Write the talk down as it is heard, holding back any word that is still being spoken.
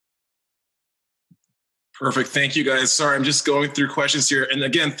Perfect. Thank you, guys. Sorry, I'm just going through questions here. And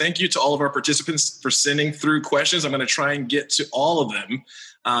again, thank you to all of our participants for sending through questions. I'm going to try and get to all of them.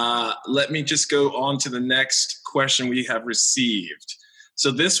 Let me just go on to the next question we have received.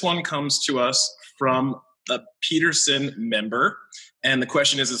 So this one comes to us from a Petersen member. And the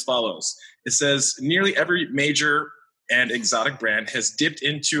question is as follows. It says, nearly every major and exotic brand has dipped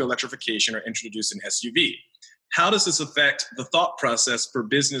into electrification or introduced an SUV. How does this affect the thought process for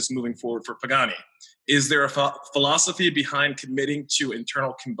business moving forward for Pagani? Is there a philosophy behind committing to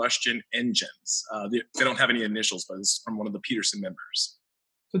internal combustion engines? They don't have any initials, but it's from one of the Petersen members.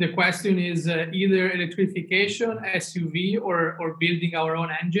 So the question is either electrification, SUV, or building our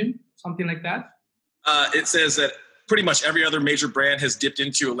own engine, something like that? It says that pretty much every other major brand has dipped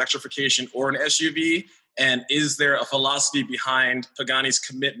into electrification or an SUV. And is there a philosophy behind Pagani's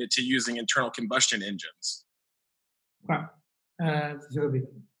commitment to using internal combustion engines?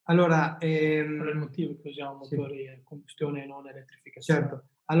 Allora, Per il motivo che usiamo motori a combustione e non elettrificazione. certo.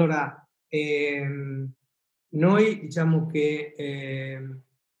 Allora, noi diciamo che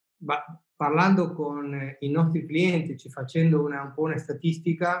parlando con i nostri clienti, facendo un po' una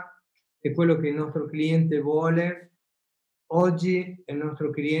statistica, è quello che il nostro cliente vuole. Oggi il nostro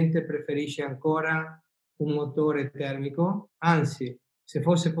cliente preferisce ancora un motore termico, anzi, se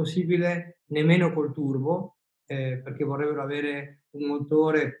fosse possibile, nemmeno col turbo, perché vorrebbero avere un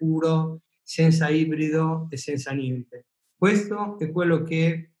motore puro, senza ibrido e senza niente. Questo è quello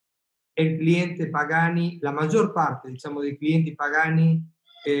che il cliente Pagani, la maggior parte, diciamo, dei clienti Pagani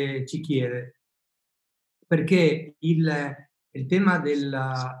ci chiede. Perché il tema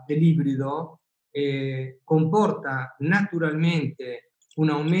dell'ibrido comporta naturalmente un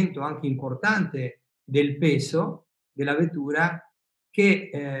aumento anche importante del peso della vettura che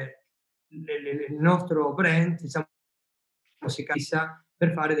il nostro brand, diciamo, si cassa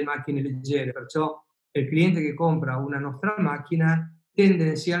per fare delle macchine leggere. Perciò il cliente che compra una nostra macchina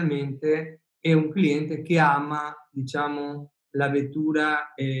tendenzialmente è un cliente che ama, diciamo, la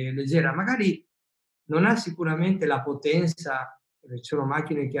vettura leggera. Magari non ha sicuramente la potenza, perché ci sono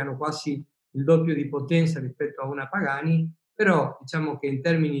macchine che hanno quasi il doppio di potenza rispetto a una Pagani, però diciamo che in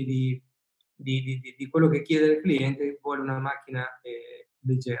termini di quello che chiede il cliente vuole una macchina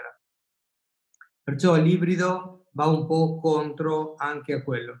leggera. Perciò l'ibrido va un po' contro anche a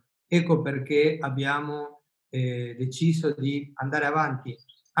quello. Ecco perché abbiamo deciso di andare avanti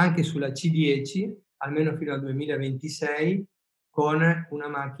anche sulla C10, almeno fino al 2026, con una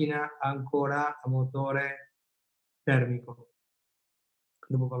macchina ancora a motore termico.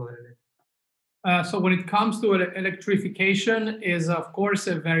 Dopo parlo dell'elettrico. So when it comes to electrification is of course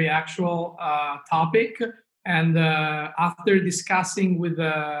a very actual topic, and after discussing with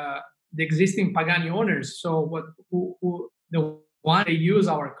the existing Pagani owners, so who the one they use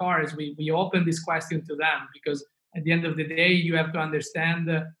our cars, we open this question to them, because at the end of the day you have to understand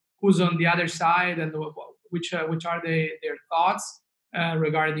who's on the other side and which are their thoughts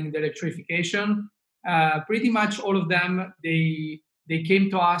regarding the electrification. Pretty much all of them, they came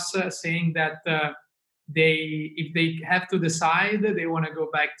to us saying that if they have to decide, they want to go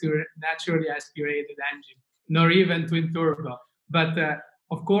back to naturally aspirated engine, nor even twin turbo. But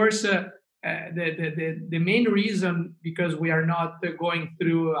of course, the main reason because we are not going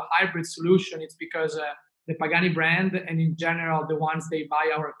through a hybrid solution, it's because the Pagani brand, and in general the ones they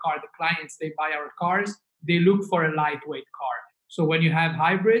buy our car, the clients they buy our cars, they look for a lightweight car. So when you have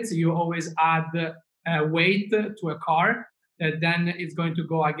hybrids, you always add weight to a car that then is going to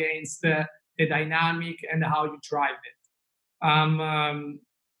go against the dynamic and how you drive it.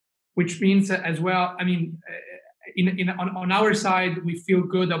 Which means as well, I mean, on our side, we feel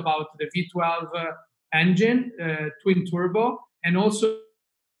good about the V12 engine, twin turbo, and also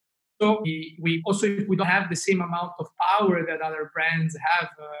if we don't have the same amount of power that other brands have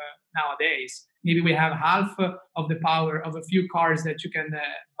nowadays. Maybe we have half of the power of a few cars that you can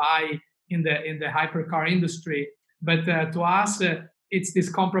buy in the hypercar industry. But to us, it's this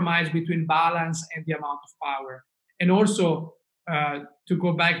compromise between balance and the amount of power. And also, to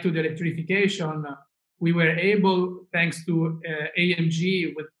go back to the electrification, we were able, thanks to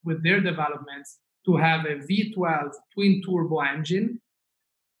AMG with their developments, to have a V12 twin turbo engine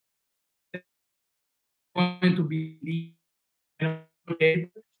going to be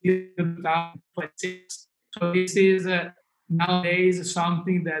so this is nowadays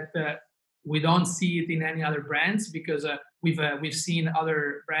something that we don't see it in any other brands, because we've seen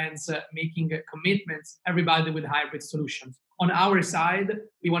other brands making commitments, everybody with hybrid solutions. On our side,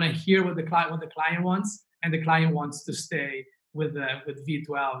 we want to hear what the client wants, and the client wants to stay with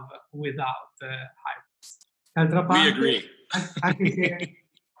V12 without hybrids. D'altra parte, We agree. Anche se,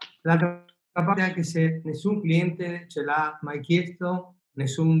 d'altra Anche se nessun cliente ce l'ha mai chiesto,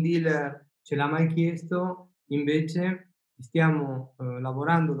 nessun dealer ce l'ha mai chiesto, invece stiamo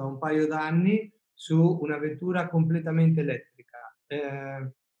lavorando da un paio d'anni su una vettura completamente elettrica.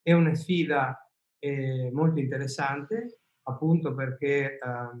 È una sfida molto interessante, appunto perché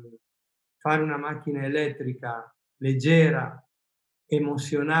fare una macchina elettrica leggera,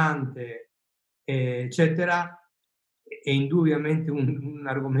 emozionante, eccetera, è indubbiamente un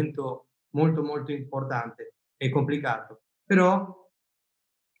argomento molto, molto importante e complicato. Però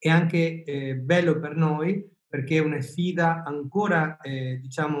è anche bello per noi perché è una sfida ancora,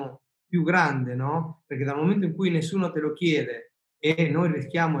 diciamo, più grande, no, perché dal momento in cui nessuno te lo chiede e noi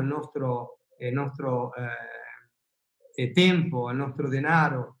rischiamo il nostro tempo, il nostro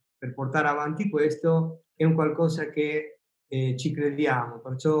denaro per portare avanti questo, è un qualcosa che ci crediamo.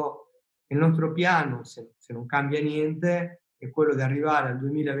 Perciò il nostro piano, se non cambia niente, è quello di arrivare al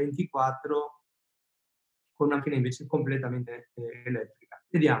 2024 con una macchina invece completamente elettrica.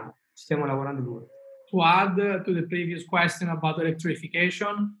 Vediamo, ci stiamo lavorando duro. To add to the previous question about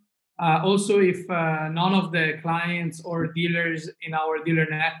electrification, also if none of the clients or dealers in our dealer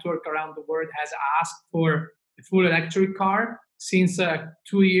network around the world has asked for a full electric car, since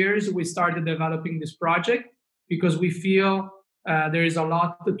 2 years we started developing this project because we feel there is a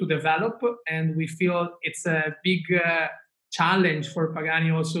lot to develop, and we feel it's a big challenge for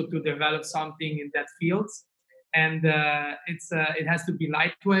Pagani also to develop something in that field. And it has to be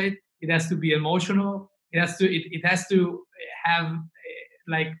lightweight, it has to be emotional, it has to have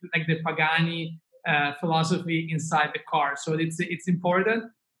like the Pagani philosophy inside the car. So it's important.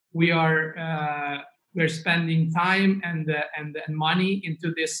 We're spending time and money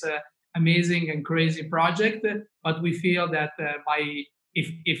into this amazing and crazy project, but we feel that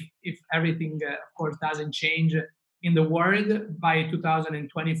if everything of course doesn't change in the world, by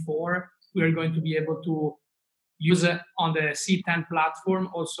 2024 we are going to be able to use on the C10 platform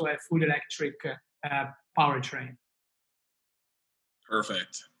also a full electric powertrain.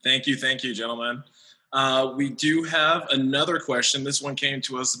 Perfect. Thank you, gentlemen. We do have another question. This one came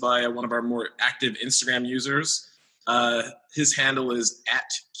to us by one of our more active Instagram users. His handle is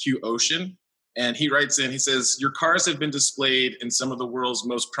 @QOcean, and he writes in, he says, your cars have been displayed in some of the world's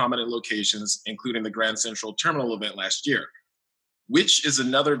most prominent locations, including the Grand Central Terminal event last year. Which is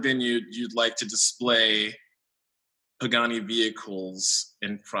another venue you'd like to display Pagani vehicles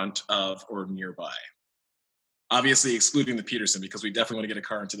in front of or nearby? Obviously excluding the Petersen, because we definitely want to get a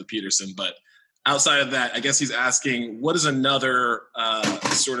car into the Petersen, but outside of that, I guess he's asking, what is another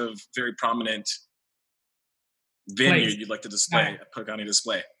sort of very prominent venue you'd like to display, a Pagani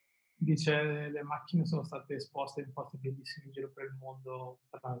display? Dice, le macchine sono state esposte in posti bellissimi in giro per il mondo,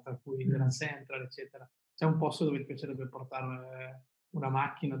 tra cui il Grand Central, eccetera. C'è un posto dove ti piacerebbe portare una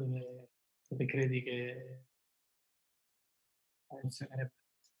macchina dove credi che funzionerebbe?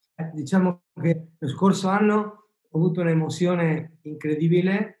 Diciamo che lo scorso anno ho avuto un'emozione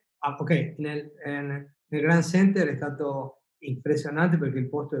incredibile. Nel Grand Center è stato impressionante perché il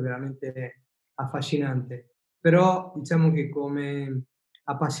posto è veramente affascinante. Però diciamo che come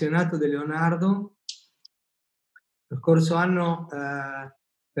appassionato di Leonardo, lo scorso anno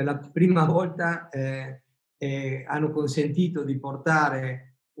per la prima volta hanno consentito di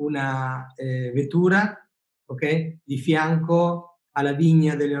portare una vettura, di fianco alla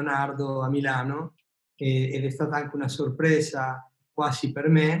vigna di Leonardo a Milano, ed è stata anche una sorpresa quasi per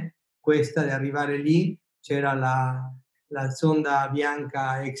me questa di arrivare lì. C'era la Zonda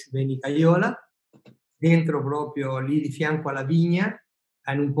bianca ex Benicaiola, dentro proprio lì di fianco alla vigna,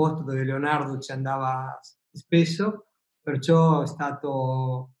 in un posto dove Leonardo ci andava spesso, perciò è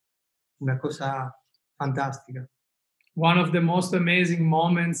stato una cosa fantastica. One of the most amazing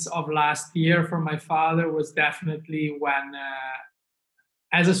moments of last year for my father was definitely when,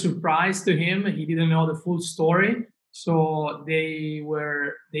 as a surprise to him, he didn't know the full story. So they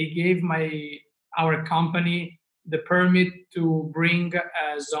gave our company the permit to bring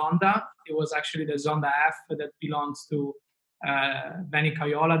a Zonda. It was actually the Zonda F that belongs to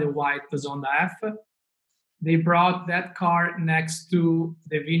Benicaiola, the white Zonda F. They brought that car next to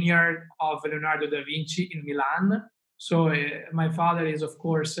the vineyard of Leonardo da Vinci in Milan. So my father is, of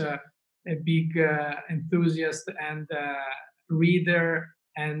course, a big enthusiast and reader,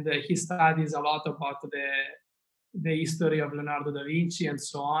 and he studies a lot about the history of Leonardo da Vinci and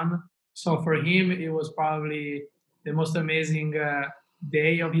so on. So for him, it was probably the most amazing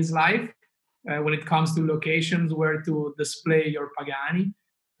day of his life when it comes to locations where to display your Pagani.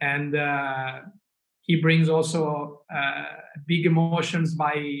 And he brings also big emotions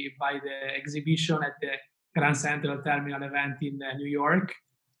by the exhibition at the Grand Central Terminal event in New York.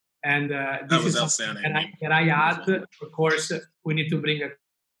 And That this was is something outstanding. that I add. Of course, we need to bring a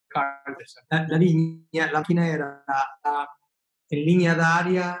car. La macchina era in linea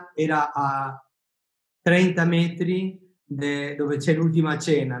d'aria, era a 30 metri dove c'è l'ultima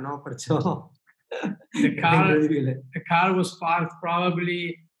cena, no? Perciò the car was parked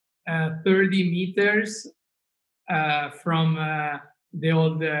probably 30 meters from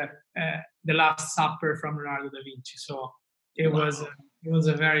the Last Supper from Leonardo da Vinci. So it was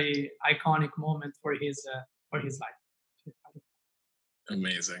a very iconic moment for his life.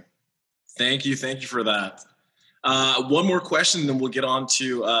 Amazing. Thank you for that. One more question, then we'll get on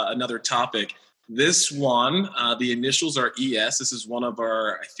to another topic. This one, the initials are ES. This is one of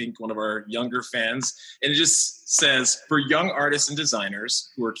our younger fans. And it just says, for young artists and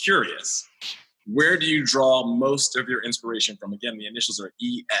designers who are curious, where do you draw most of your inspiration from? Again, the initials are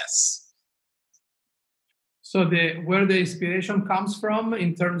ES. So where the inspiration comes from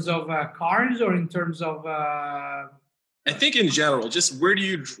in terms of cars or in terms of... I think in general, just where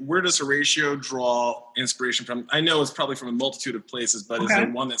does Horacio draw inspiration from? I know it's probably from a multitude of places, but is there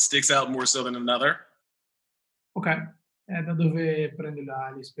one that sticks out more so than another? Ok. Da dove prendi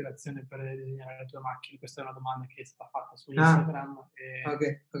l'ispirazione per disegnare le tue macchine? Questa è una domanda che è stata fatta su Instagram.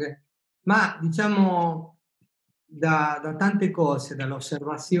 Ok. Ma diciamo da tante cose,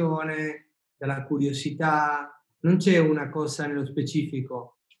 dall'osservazione, dalla curiosità, non c'è una cosa nello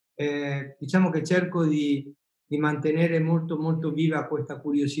specifico. Diciamo che cerco di mantenere molto molto viva questa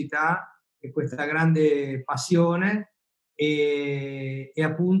curiosità e questa grande passione e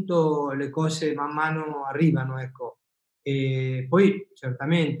appunto le cose man mano arrivano, ecco. E poi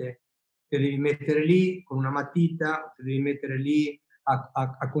certamente ti devi mettere lì con una matita, ti devi mettere lì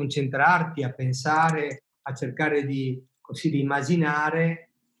a concentrarti, a pensare, a cercare di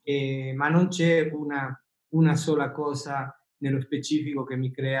immaginare, ma non c'è una sola cosa nello specifico che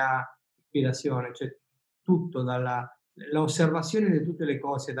mi crea ispirazione, cioè tutto, l'osservazione di tutte le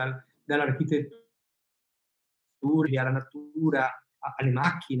cose, dall'architettura alla natura, alle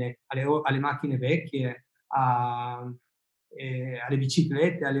macchine vecchie, alle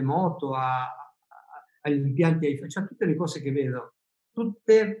biciclette, alle moto, agli impianti, cioè tutte le cose che vedo.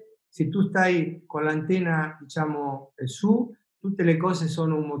 Tutte, se tu stai con l'antenna, diciamo, su, tutte le cose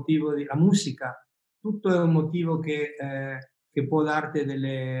sono un motivo la musica, tutto è un motivo che può darti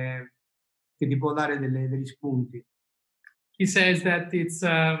che ti può dare degli spunti. He says that it's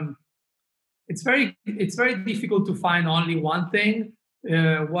very difficult to find only one thing.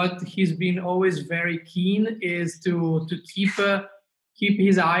 What he's been always very keen is to keep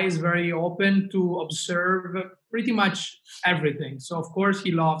his eyes very open to observe pretty much everything. So of course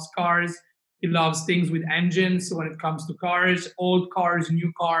he loves cars. He loves things with engines when it comes to cars, old cars,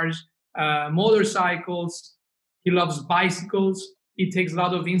 new cars, motorcycles. He loves bicycles. He takes a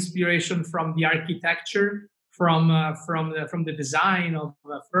lot of inspiration from the architecture, from the design of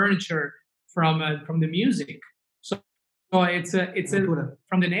furniture, from the music. So it's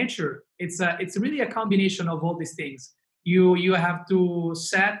from the nature. It's really a combination of all these things. You have to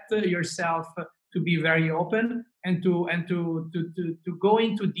set yourself to be very open and to go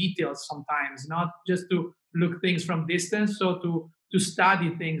into details sometimes, not just to look things from distance. So to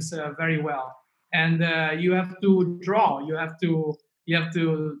study things very well, and you have to draw. You have to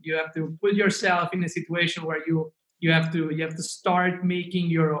put yourself in a situation where you have to start making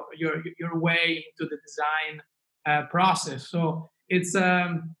your way into the design process. So it's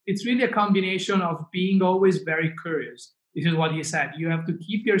really a combination of being always very curious. This is what he said. You have to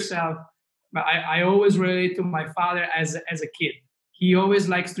keep yourself. I always relate to my father as a kid. He always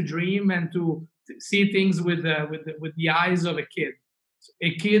likes to dream and to see things with the eyes of a kid.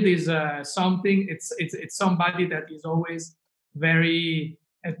 A kid is something. It's somebody that is always very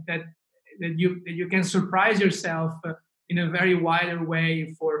that you can surprise yourself in a very wider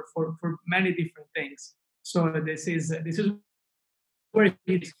way for many different things. So this is where it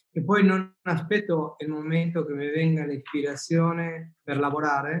is. E poi non aspetto il momento che mi venga l'ispirazione per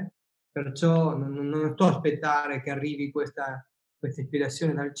lavorare, perciò non sto a aspettare che arrivi questa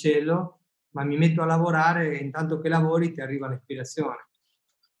ispirazione dal cielo, ma mi metto a lavorare e intanto che lavori ti arriva l'ispirazione.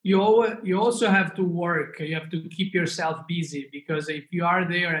 You also have to work. You have to keep yourself busy, because if you are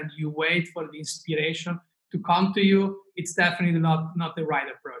there and you wait for the inspiration to come to you, it's definitely not the right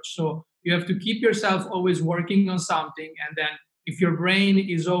approach. So you have to keep yourself always working on something, and then if your brain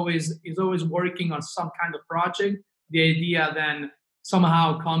is always working on some kind of project, the idea then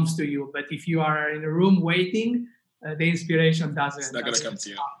somehow comes to you. But if you are in a room waiting, the inspiration doesn't. It's not going to come to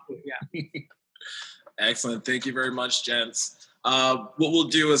you. Yeah. Excellent. Thank you very much, gents. What we'll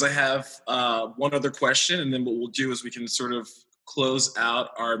do is I have one other question, and then what we'll do is we can sort of close out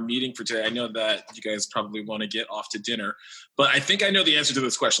our meeting for today. I know that you guys probably want to get off to dinner, but I think I know the answer to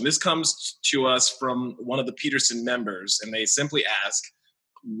this question. This comes to us from one of the Petersen members, and they simply ask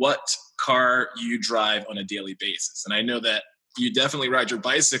what car you drive on a daily basis. And I know that you definitely ride your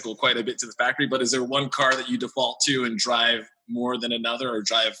bicycle quite a bit to the factory, but is there one car that you default to and drive more than another, or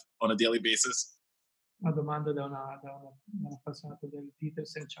drive on a daily basis? Una domanda da un appassionato del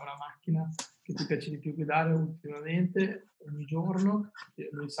Petersen: c'è una macchina che ti piace di più guidare ultimamente, ogni giorno? E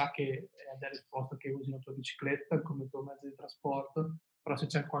lui sa che ha risposto che usi la tua bicicletta come tuo mezzo di trasporto, però se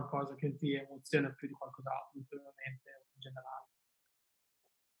c'è qualcosa che ti emoziona più di qualcos'altro ultimamente o in generale.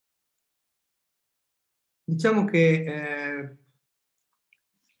 Diciamo che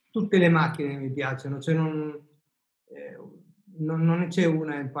tutte le macchine mi piacciono, cioè non c'è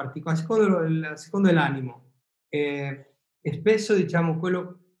una in particolare, secondo l'animo. E spesso, diciamo,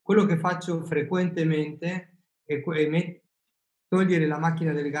 quello che faccio frequentemente è togliere la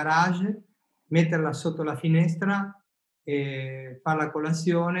macchina del garage, metterla sotto la finestra, far la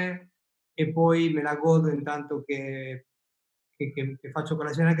colazione e poi me la godo intanto che faccio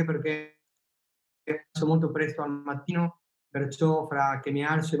colazione, anche perché faccio molto presto al mattino, perciò fra che mi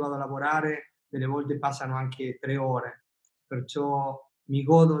alzo e vado a lavorare delle volte passano anche 3 ore, perciò mi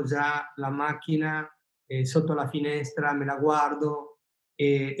godo già la macchina sotto la finestra, me la guardo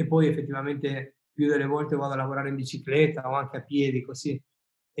e poi effettivamente più delle volte vado a lavorare in bicicletta o anche a piedi così.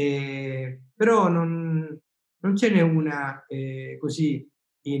 Però non ce n'è una così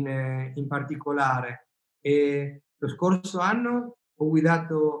in particolare. Lo scorso anno ho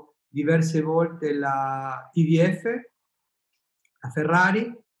guidato diverse volte la TVF, la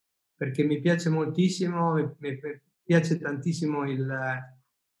Ferrari, perché mi piace moltissimo, mi piace tantissimo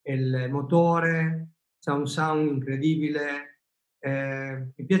il motore, c'ha un sound incredibile,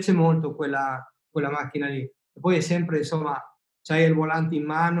 mi piace molto quella macchina lì. E poi è sempre, insomma, c'hai il volante in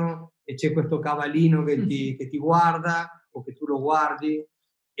mano e c'è questo cavallino che ti guarda o che tu lo guardi,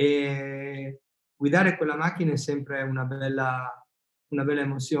 e guidare quella macchina è sempre una bella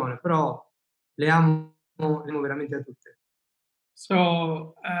emozione, però le amo veramente a tutte.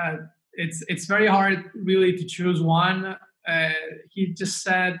 So it's very hard really to choose one. He just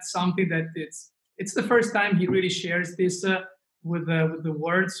said something that it's the first time he really shares this with the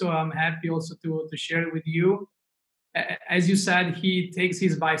world. So I'm happy also to share it with you. As you said, he takes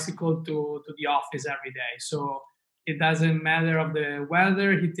his bicycle to the office every day. So it doesn't matter of the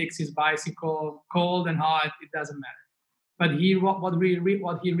weather. He takes his bicycle cold and hot. It doesn't matter. But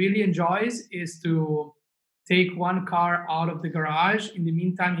what he really enjoys is to take one car out of the garage. In the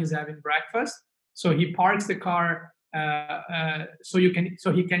meantime, he's having breakfast. So he parks the car so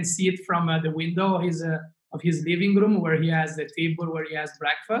he can see it from the window of his living room, where he has the table where he has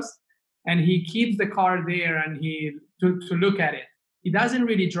breakfast, and he keeps the car there and to look at it. He doesn't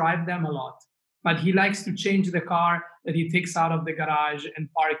really drive them a lot, but he likes to change the car that he takes out of the garage and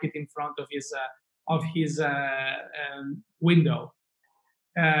park it in front of his window.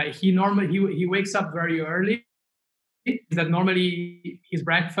 He wakes up very early. That normally his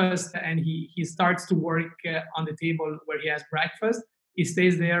breakfast, and he starts to work on the table where he has breakfast. He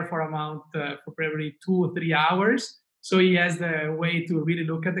stays there for probably 2 or 3 hours, so he has the way to really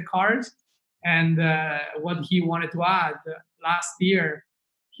look at the cars. And what he wanted to add, last year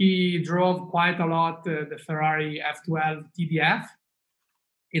he drove quite a lot the Ferrari F12 TDF.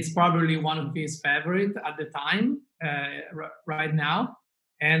 It's probably one of his favorite at the time, right now.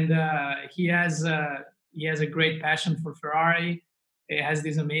 And he has a great passion for Ferrari. It has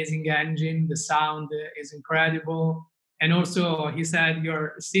this amazing engine. The sound is incredible. And also, he said,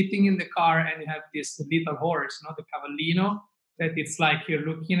 you're sitting in the car and you have this little horse, not the cavallino, that it's like you're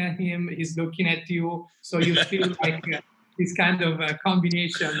looking at him, he's looking at you. So you feel like this kind of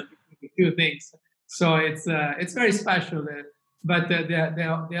combination between the two things. So it's very special. But they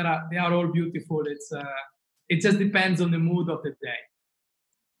are all beautiful. It just depends on the mood of the day.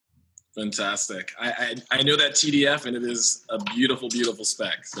 Fantastic. I know that TDF, and it is a beautiful, beautiful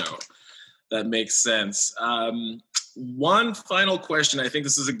spec. So that makes sense. One final question. I think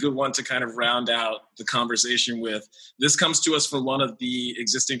this is a good one to kind of round out the conversation with. This comes to us from one of the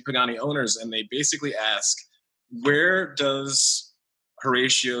existing Pagani owners, and they basically ask, where does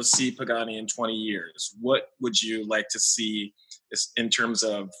Horacio see Pagani in 20 years? What would you like to see in terms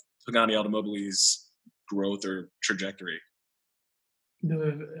of Pagani Automobile's growth or trajectory?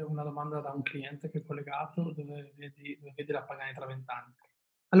 Una domanda da un cliente che è collegato, dove vedi la Pagani tra 20 anni?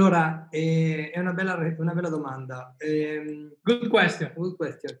 Allora, è una bella domanda. Good question. Good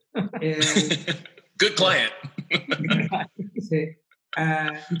question. Good client. Sì.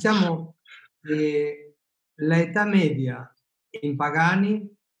 Diciamo che l'età media in Pagani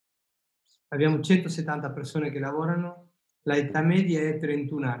abbiamo 170 persone che lavorano, la età media è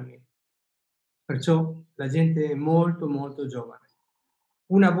 31 anni, perciò la gente è molto, molto giovane.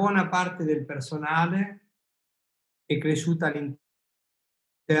 Una buona parte del personale è cresciuta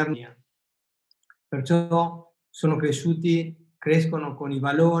all'interno, perciò crescono con i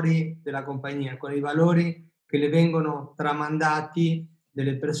valori della compagnia, con i valori che le vengono tramandati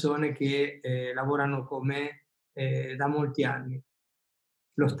delle persone che lavorano con me da molti anni.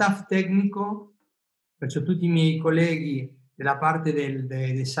 Lo staff tecnico, perciò tutti i miei colleghi della parte del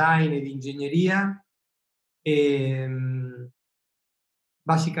design e di ingegneria,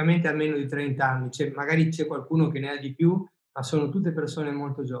 basicamente a meno di 30 anni, magari c'è qualcuno che ne ha di più, ma sono tutte persone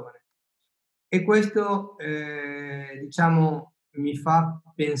molto giovani. E questo, diciamo, mi fa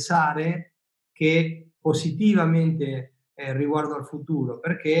pensare che positivamente riguardo al futuro,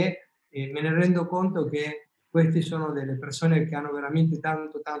 perché me ne rendo conto che queste sono delle persone che hanno veramente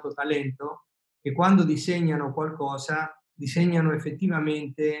tanto, tanto talento e quando disegnano qualcosa, disegnano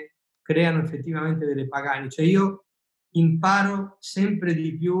effettivamente, creano effettivamente delle Pagani. Cioè io imparo sempre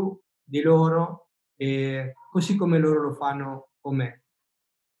di più di loro, così come loro lo fanno con me.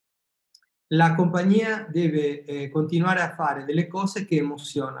 La compagnia deve continuare a fare delle cose che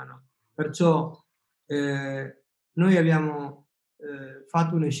emozionano, perciò noi abbiamo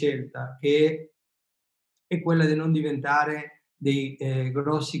fatto una scelta che è quella di non diventare dei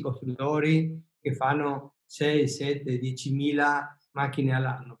grossi costruttori che fanno 6, 7, 10.000 macchine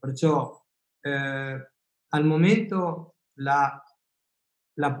all'anno. Perciò al momento la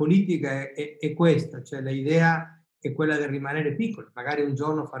politica è questa, cioè l'idea è quella di rimanere piccoli. Magari un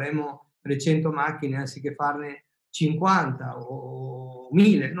giorno faremo 300 macchine anziché farne 50 o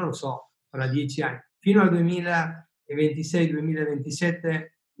 1000, non lo so, tra 10 anni. Fino al 2026-2027,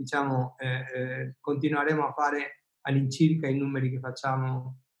 diciamo, continueremo a fare all'incirca i numeri che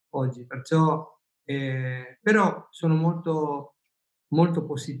facciamo oggi. Perciò, però sono molto, molto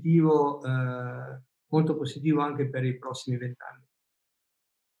positivo anche per i prossimi 20 anni.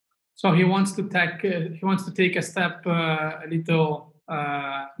 So he wants to take a step a little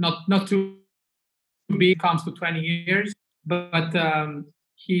not too big, comes to 20 years, but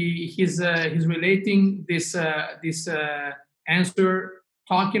he's relating this answer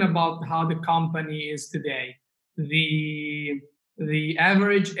talking about how the company is today. The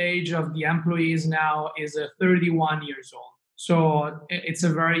average age of the employees now is 31 years old. So it's a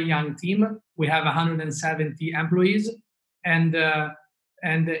very young team. We have 170 employees, and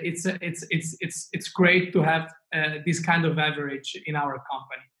it's great to have this kind of average in our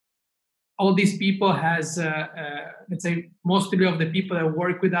company. All these people let's say mostly of the people that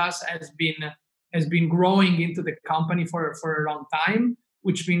work with us has been growing into the company for a long time,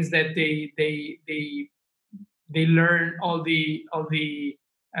 which means that they learn all the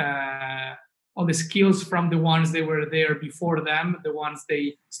skills from the ones they were there before them, the ones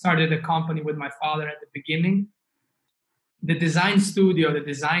they started the company with my father at the beginning. The design studio, the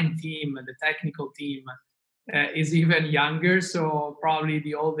design team, the technical team is even younger. So probably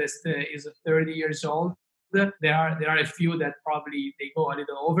the oldest is 30 years old. There are a few that probably they go a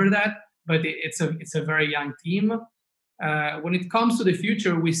little over that, but it's a very young team. When it comes to the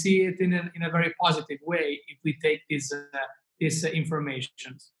future, we see it in a very positive way if we take this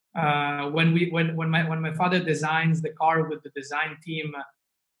information. When my father designs the car with the design team,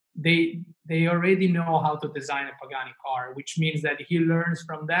 they already know how to design a Pagani car, which means that he learns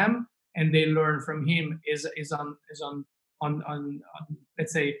from them and they learn from him is on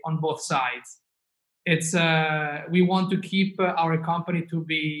let's say on both sides. It's we want to keep our company to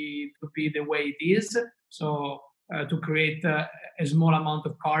be the way it is. So to create a small amount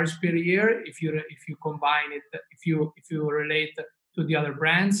of cars per year. If you combine it, if you relate to the other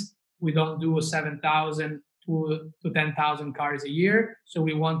brands, we don't do 7,000 to 10,000 cars a year. So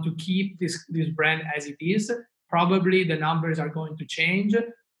we want to keep this brand as it is. Probably the numbers are going to change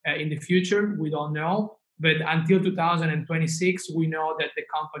in the future. We don't know. But until 2026, we know that the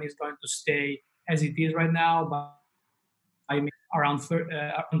company is going to stay as it is right now, by around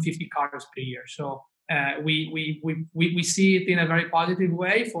 50 cars per year. So we see it in a very positive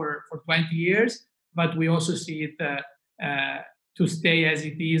way for 20 years, but we also see it to stay as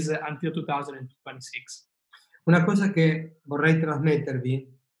it is until 2026. Una cosa che vorrei trasmettervi,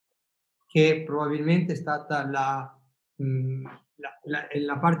 che probabilmente è stata la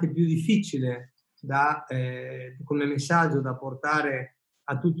parte più difficile come messaggio da portare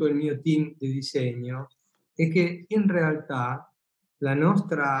a tutto il mio team di disegno, è che in realtà la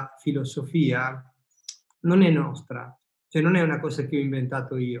nostra filosofia non è nostra, cioè non è una cosa che ho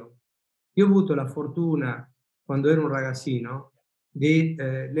inventato io. Io ho avuto la fortuna quando ero un ragazzino, di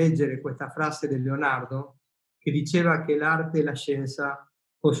leggere questa frase di Leonardo che diceva che l'arte e la scienza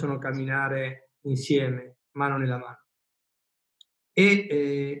possono camminare insieme, mano nella mano.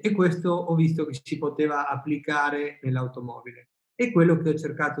 E questo ho visto che si poteva applicare nell'automobile. È quello che ho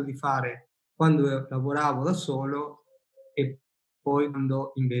cercato di fare quando lavoravo da solo e poi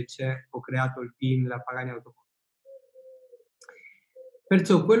quando invece ho creato il team, la Pagani Automotive.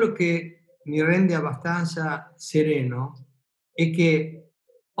 Perciò quello che mi rende abbastanza sereno è che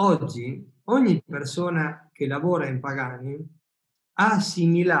oggi ogni persona che lavora in Pagani ha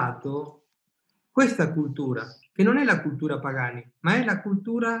assimilato questa cultura, che non è la cultura Pagani, ma è la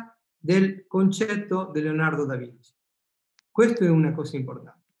cultura del concetto di Leonardo da Vinci. Questo è una cosa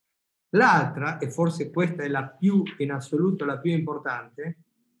importante. L'altra, e forse questa è la più, in assoluto la più importante,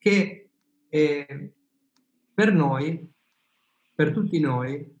 che per noi, per tutti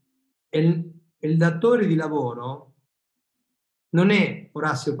noi, il datore di lavoro non è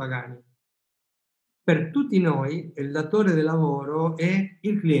Horacio Pagani. Per tutti noi il datore del lavoro è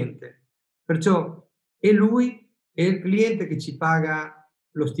il cliente. Perciò è lui, è il cliente che ci paga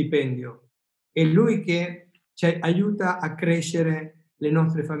lo stipendio, è lui che ci aiuta a crescere le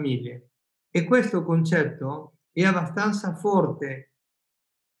nostre famiglie. E questo concetto è abbastanza forte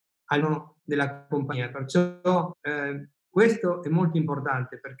all'interno della compagnia. Perciò questo è molto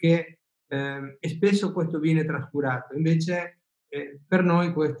importante perché e spesso questo viene trascurato. Invece per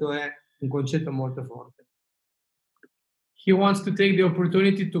noi questo è un concetto molto forte. He wants to take the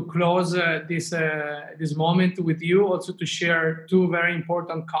opportunity to close this moment with you, also to share two very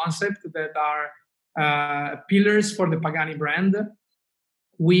important concepts that are pillars for the Pagani brand.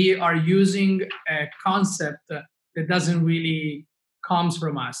 We are using a concept that doesn't really comes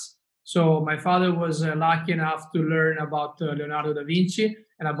from us. So my father was lucky enough to learn about Leonardo da Vinci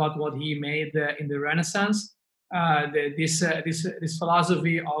and about what he made in the Renaissance. This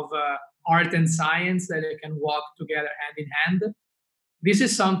philosophy of art and science that they can walk together hand in hand. This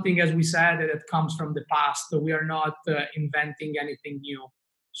is something, as we said, that comes from the past. So we are not inventing anything new.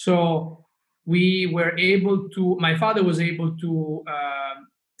 So we were able to. My father was able to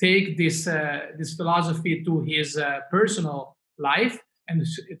take this philosophy to his personal life and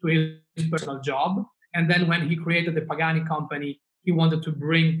to his personal job. And then when he created the Pagani company, he wanted to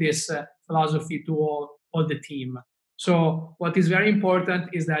bring this philosophy to all the team. So what is very important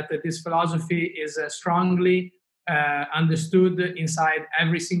is that this philosophy is strongly understood inside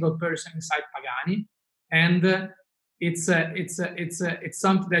every single person inside Pagani, and it's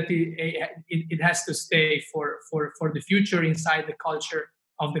something that it has to stay for the future inside the culture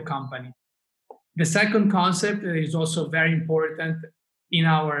of the company. The second concept that is also very important in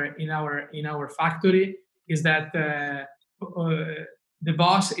our factory is that the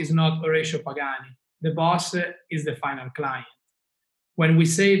boss is not Horacio Pagani. The boss is the final client. When we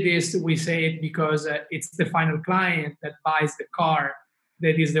say this, we say it because it's the final client that buys the car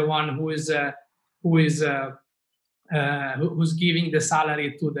that is the one who's giving the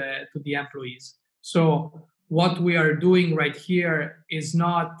salary to the employees. So what we are doing right here is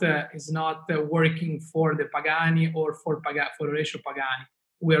not working for the Pagani or for Horacio Pagani.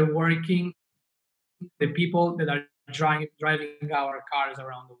 We are working the people that are driving our cars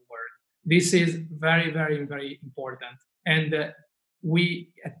around the world. This is very, very, very important. And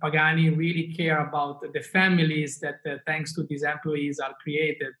we at Pagani really care about the families that, thanks to these employees, are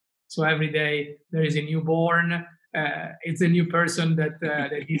created. So every day there is a newborn. It's a new person that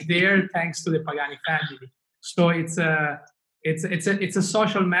is there thanks to the Pagani family. So it's a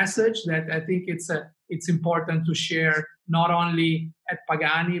social message that I think it's important to share not only at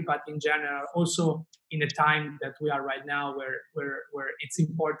Pagani but in general, also in a time that we are right now, where it's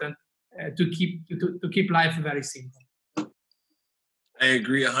important to keep life very simple. I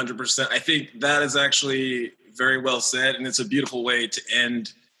agree 100%. I think that is actually very well said, and it's a beautiful way to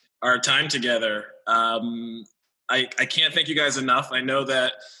end our time together. I can't thank you guys enough. I know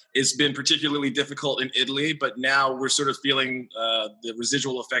that it's been particularly difficult in Italy, but now we're sort of feeling the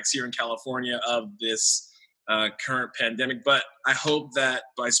residual effects here in California of this current pandemic. But I hope that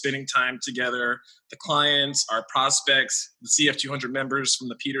by spending time together, the clients, our prospects, the CF200 members from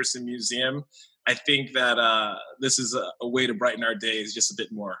the Petersen Museum, I think that this is a way to brighten our days just a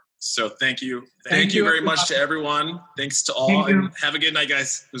bit more. So thank you. Thank you very much to everyone. Thanks to all. And have a good night,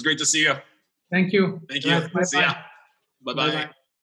 guys. It was great to see you. Thank you. Thank you. See ya. Bye-bye.